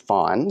do with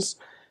fauns.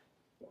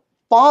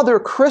 Father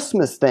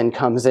Christmas then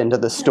comes into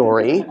the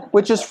story,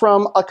 which is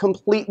from a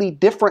completely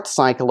different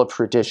cycle of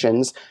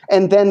traditions.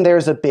 And then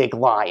there's a big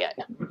lion.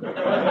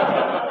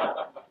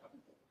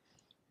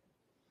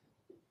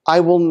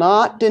 I will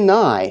not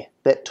deny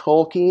that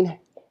Tolkien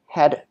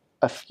had,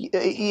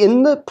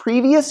 in the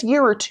previous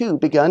year or two,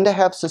 begun to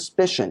have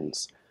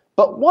suspicions.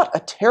 But what a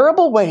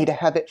terrible way to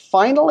have it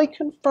finally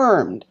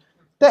confirmed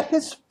that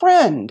his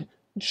friend,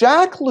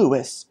 Jack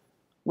Lewis,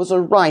 was a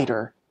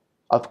writer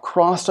of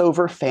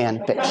crossover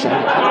fan fiction.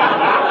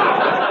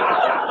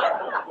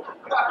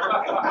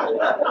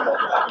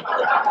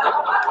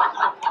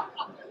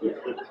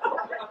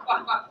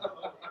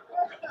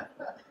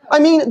 I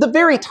mean, the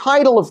very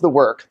title of the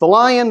work, The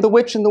Lion, the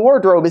Witch, and the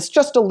Wardrobe, is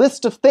just a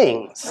list of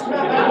things.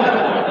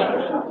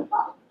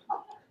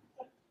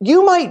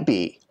 You might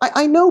be.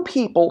 I know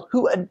people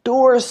who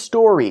adore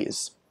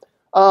stories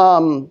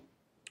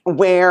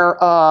where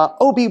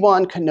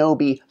Obi-Wan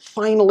Kenobi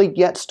finally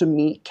gets to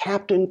meet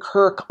Captain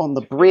Kirk on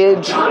the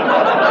bridge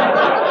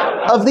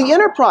of the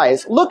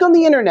Enterprise. Look on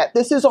the internet.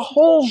 This is a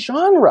whole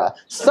genre.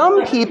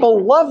 Some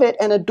people love it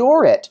and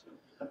adore it.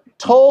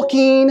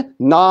 Tolkien,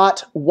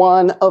 not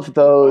one of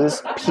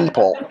those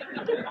people.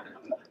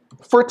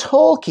 For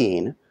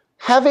Tolkien,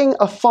 having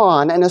a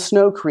faun and a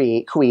snow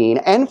queen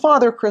and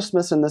Father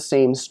Christmas in the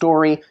same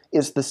story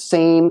is the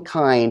same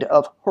kind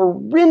of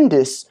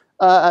horrendous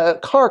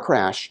car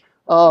crash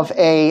of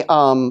a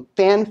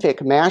fanfic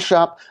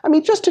mashup. I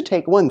mean, just to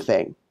take one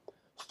thing,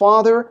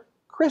 Father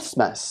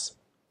Christmas.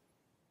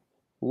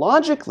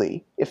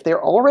 Logically, if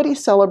they're already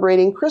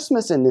celebrating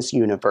Christmas in this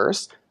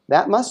universe,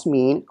 that must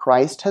mean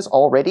Christ has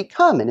already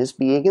come and is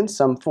being in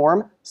some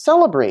form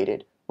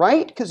celebrated,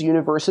 right? Because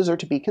universes are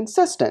to be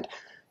consistent.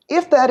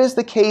 If that is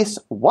the case,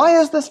 why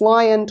does this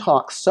lion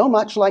talk so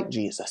much like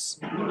Jesus?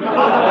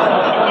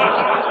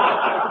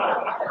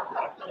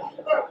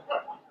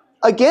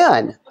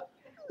 Again,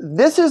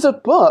 this is a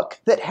book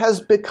that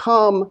has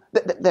become,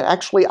 that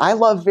actually I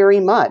love very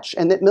much,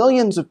 and that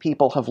millions of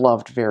people have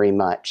loved very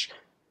much.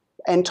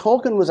 And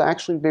Tolkien was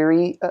actually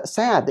very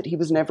sad that he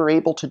was never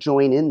able to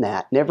join in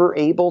that, never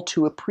able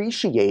to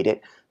appreciate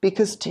it,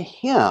 because to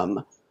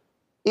him,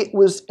 it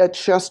was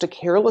just a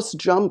careless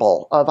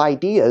jumble of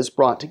ideas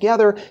brought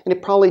together, and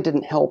it probably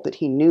didn't help that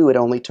he knew it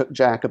only took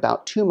Jack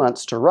about 2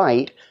 months to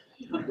write,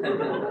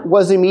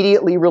 was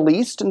immediately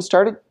released, and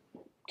started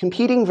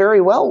competing very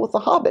well with The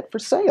Hobbit for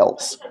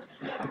sales.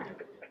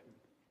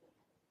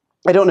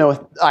 I don't know if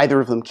either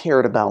of them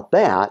cared about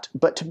that,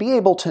 but to be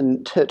able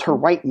to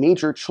write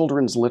major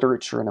children's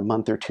literature in a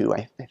month or two,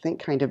 I think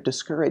kind of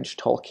discouraged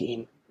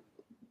Tolkien.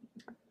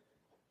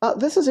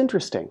 This is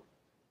interesting.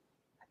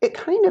 It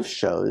kind of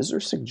shows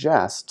or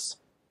suggests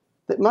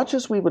that much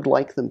as we would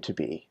like them to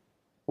be,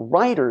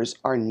 writers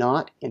are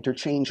not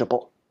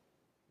interchangeable.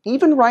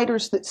 Even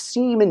writers that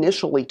seem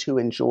initially to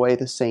enjoy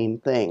the same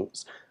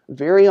things.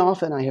 Very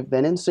often I have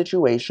been in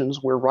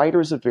situations where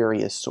writers of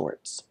various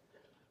sorts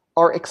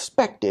are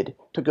expected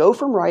to go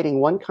from writing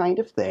one kind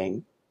of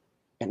thing,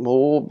 and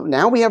well,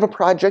 now we have a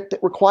project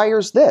that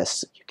requires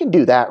this. You can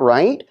do that,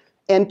 right?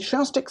 And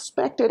just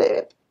expected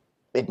it.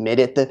 Admit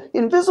it, the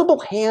invisible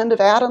hand of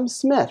Adam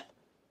Smith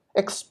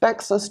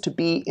expects us to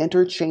be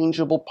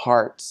interchangeable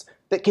parts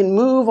that can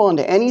move on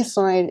to any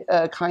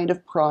kind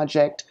of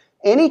project,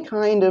 any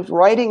kind of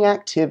writing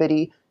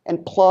activity,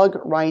 and plug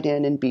right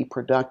in and be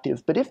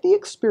productive. But if the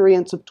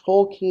experience of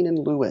Tolkien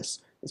and Lewis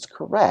is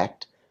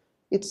correct,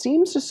 it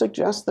seems to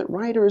suggest that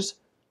writers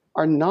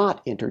are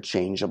not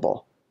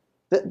interchangeable.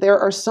 That there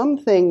are some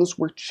things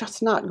we're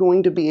just not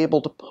going to be able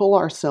to pull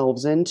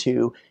ourselves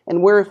into,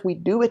 and where if we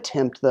do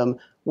attempt them,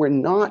 we're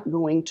not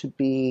going to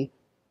be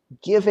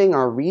giving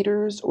our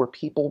readers or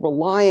people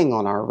relying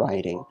on our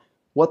writing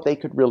what they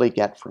could really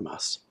get from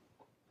us.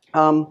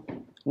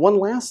 One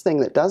last thing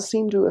that does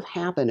seem to have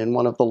happened in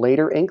one of the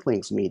later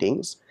Inklings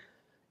meetings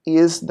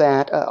is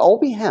that all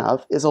we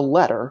have is a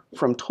letter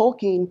from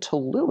Tolkien to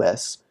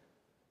Lewis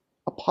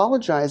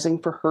apologizing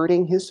for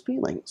hurting his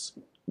feelings.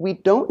 We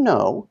don't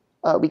know,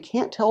 we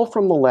can't tell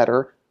from the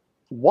letter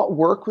what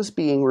work was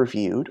being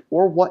reviewed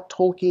or what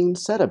Tolkien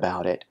said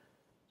about it.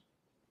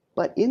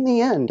 But in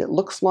the end, it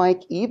looks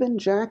like even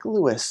Jack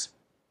Lewis,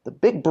 the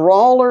big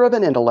brawler of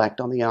an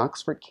intellect on the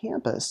Oxford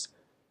campus,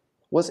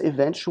 was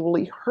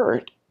eventually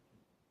hurt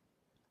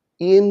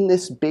in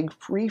this big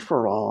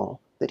free-for-all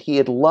that he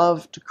had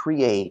loved to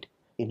create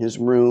in his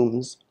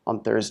rooms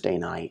on Thursday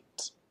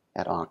nights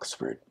at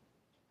Oxford.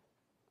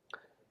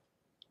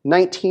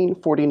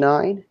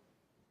 1949,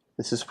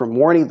 this is from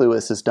Warnie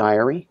Lewis's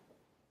diary.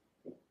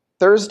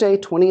 Thursday,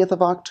 20th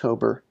of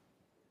October,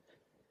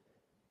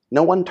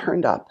 no one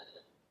turned up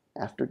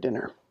after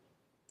dinner.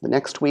 The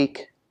next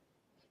week,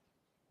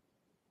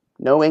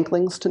 no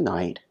Inklings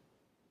tonight,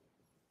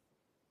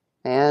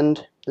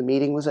 and the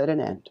meeting was at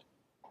an end.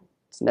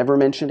 It's never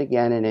mentioned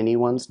again in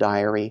anyone's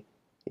diary.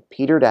 It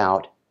petered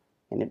out,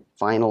 and it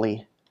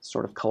finally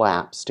sort of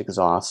collapsed,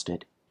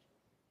 exhausted.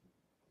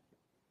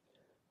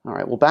 All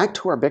right, well, back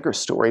to our bigger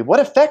story. What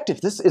effect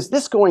is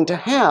this going to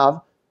have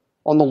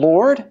on the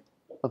Lord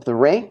of the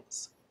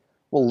Rings?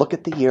 Well, look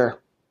at the year.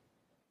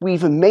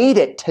 We've made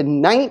it to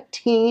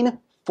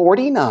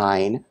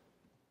 1949.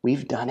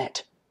 We've done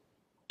it.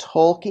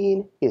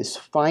 Tolkien is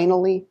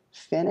finally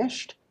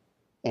finished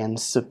and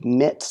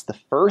submits the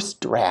first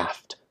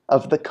draft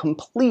of the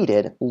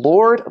completed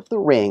Lord of the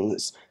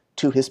Rings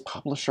to his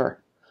publisher.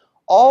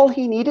 All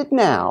he needed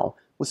now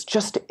was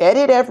just to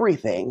edit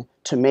everything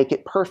to make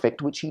it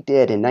perfect, which he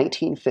did in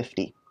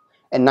 1950,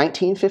 and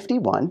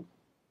 1951,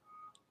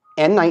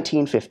 and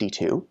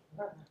 1952,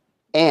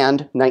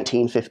 and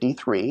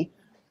 1953,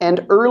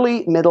 and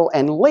early, middle,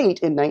 and late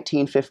in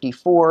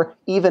 1954,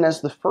 even as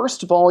the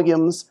first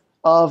volumes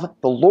of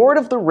The Lord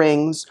of the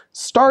Rings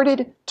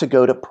started to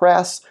go to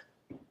press.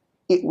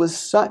 It was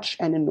such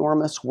an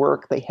enormous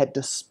work, they had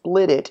to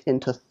split it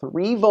into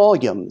 3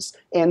 volumes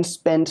and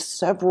spend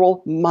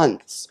several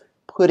months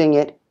putting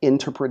it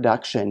into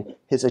production.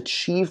 His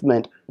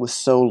achievement was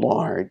so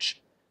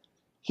large.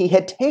 He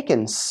had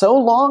taken so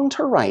long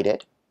to write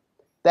it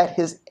that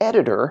his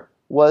editor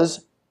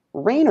was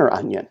Rayner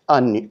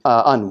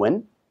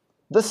Unwin,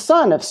 the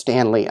son of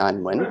Stanley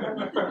Unwin,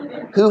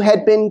 who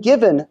had been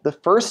given the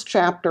first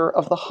chapter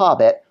of The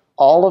Hobbit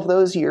all of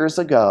those years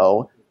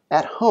ago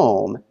at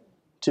home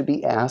to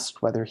be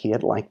asked whether he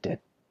had liked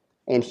it.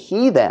 And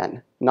he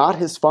then, not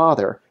his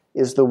father,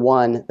 is the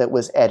one that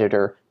was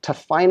editor to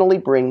finally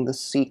bring the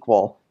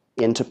sequel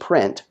into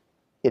print.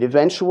 It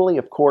eventually,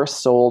 of course,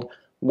 sold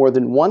more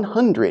than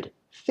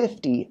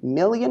 150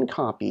 million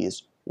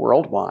copies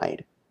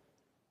worldwide,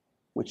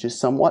 which is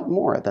somewhat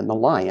more than The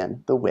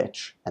Lion, the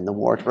Witch, and the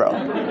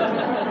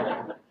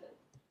Wardrobe.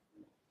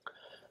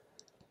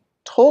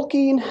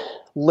 Tolkien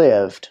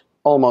lived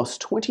almost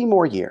 20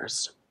 more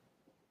years,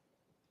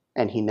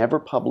 and he never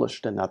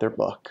published another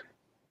book.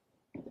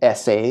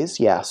 Essays,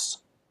 yes.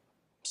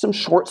 Some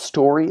short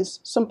stories,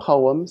 some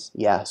poems,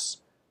 yes.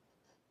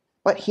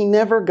 But he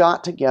never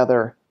got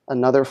together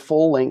another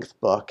full-length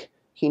book.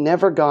 He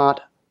never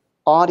got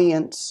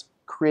audience,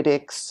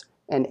 critics,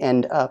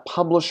 and a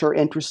publisher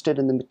interested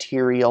in the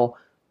material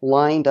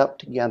lined up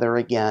together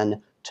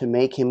again to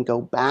make him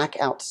go back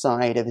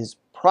outside of his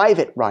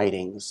private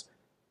writings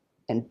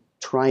and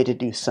try to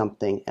do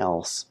something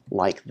else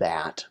like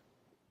that.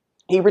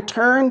 He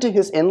returned to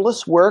his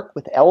endless work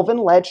with elven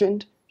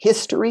legend,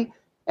 history,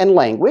 and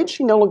language.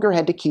 He no longer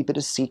had to keep it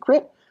a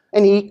secret,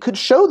 and he could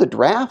show the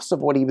drafts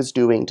of what he was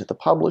doing to the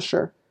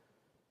publisher.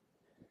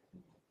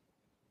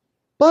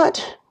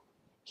 But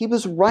he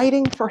was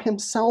writing for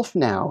himself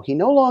now. He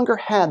no longer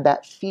had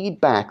that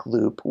feedback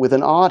loop with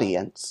an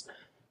audience,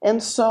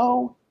 and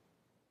so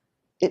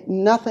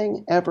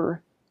nothing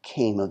ever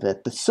came of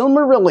it. The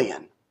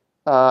Silmarillion,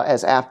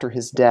 as after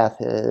his death,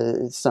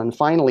 his son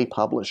finally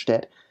published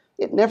it,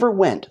 it never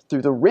went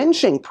through the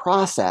wrenching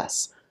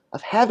process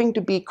of having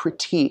to be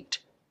critiqued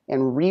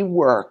and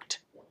reworked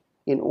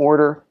in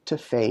order to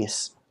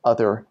face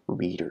other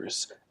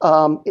readers.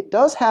 It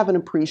does have an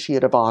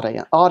appreciative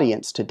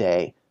audience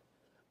today,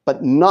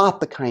 but not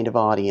the kind of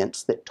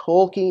audience that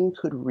Tolkien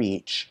could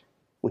reach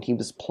when he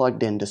was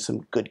plugged into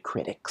some good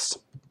critics.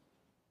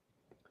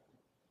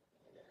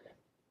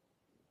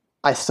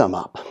 I sum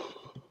up.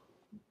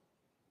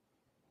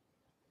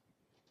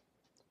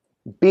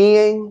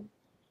 Being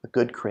a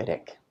good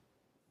critic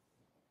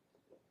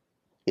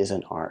is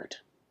an art.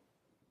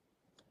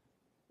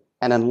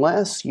 And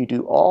unless you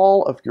do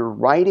all of your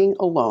writing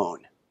alone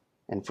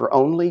and for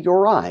only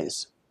your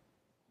eyes,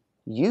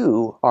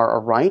 you are a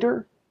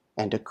writer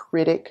and a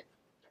critic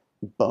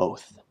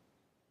both.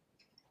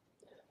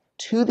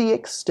 To the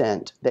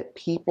extent that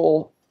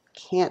people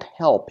can't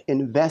help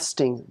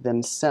investing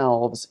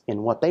themselves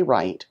in what they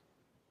write,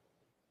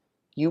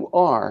 you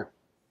are,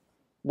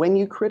 when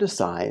you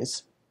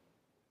criticize,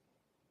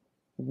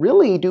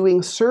 really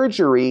doing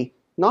surgery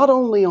not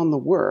only on the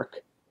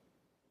work,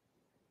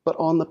 but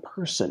on the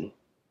person.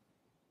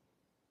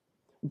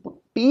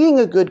 Being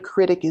a good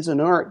critic is an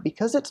art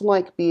because it's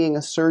like being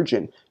a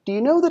surgeon. Do you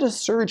know that a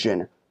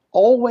surgeon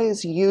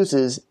always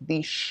uses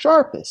the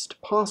sharpest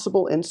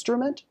possible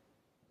instrument?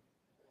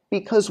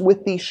 Because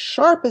with the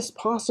sharpest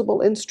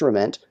possible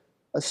instrument,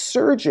 a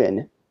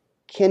surgeon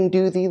can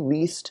do the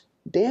least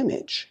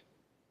damage.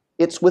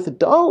 It's with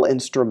dull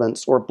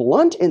instruments or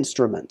blunt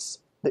instruments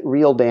that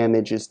real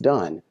damage is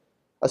done.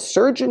 A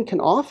surgeon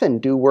can often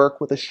do work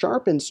with a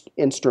sharp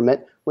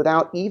instrument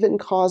without even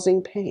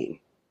causing pain.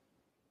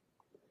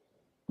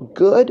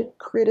 Good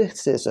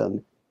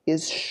criticism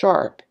is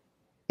sharp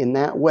in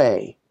that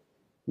way.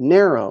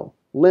 Narrow,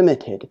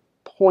 limited,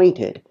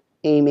 pointed,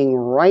 aiming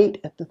right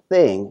at the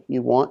thing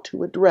you want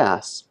to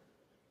address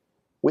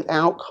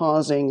without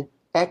causing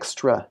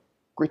extra,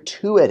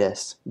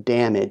 gratuitous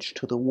damage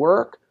to the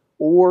work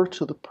or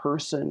to the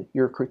person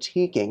you're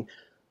critiquing.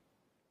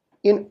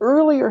 In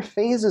earlier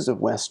phases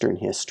of Western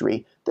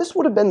history, this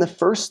would have been the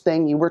first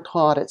thing you were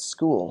taught at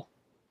school.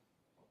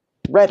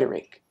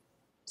 Rhetoric,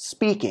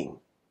 speaking,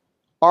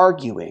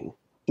 arguing,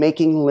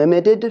 making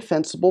limited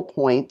defensible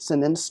points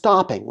and then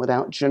stopping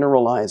without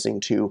generalizing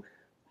to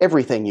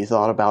everything you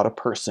thought about a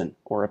person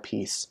or a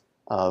piece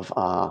of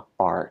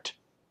art.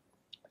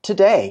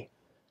 Today,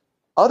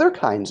 other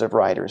kinds of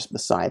writers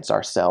besides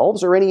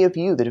ourselves, or any of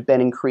you that have been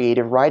in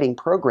creative writing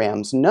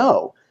programs,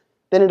 know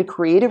that in a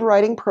creative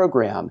writing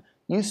program,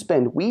 you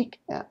spend week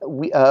after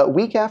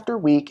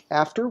week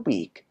after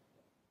week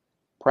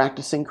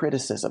practicing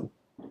criticism,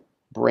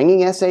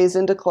 bringing essays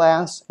into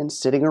class and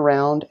sitting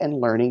around and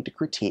learning to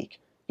critique.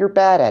 You're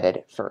bad at it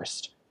at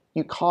first.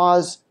 You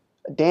cause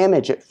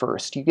damage at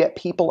first. You get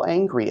people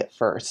angry at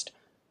first.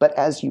 But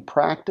as you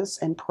practice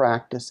and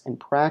practice and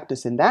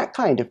practice in that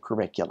kind of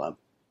curriculum,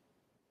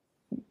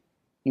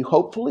 you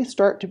hopefully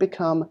start to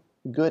become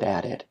good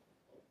at it.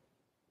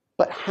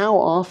 But how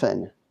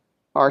often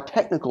are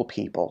technical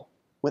people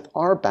with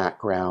our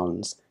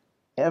backgrounds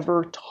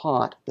ever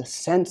taught the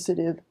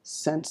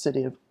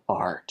sensitive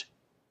art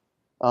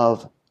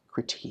of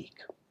critique?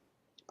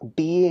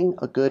 Being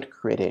a good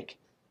critic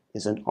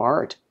is an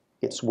art.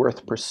 It's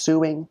worth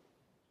pursuing.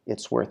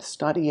 It's worth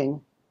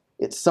studying.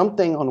 It's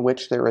something on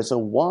which there is a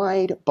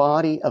wide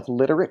body of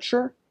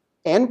literature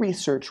and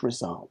research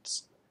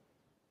results.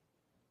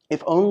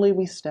 If only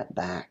we step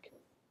back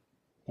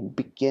and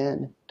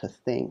begin to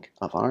think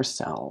of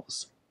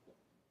ourselves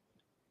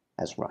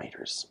as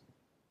writers.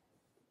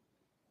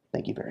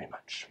 Thank you very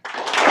much.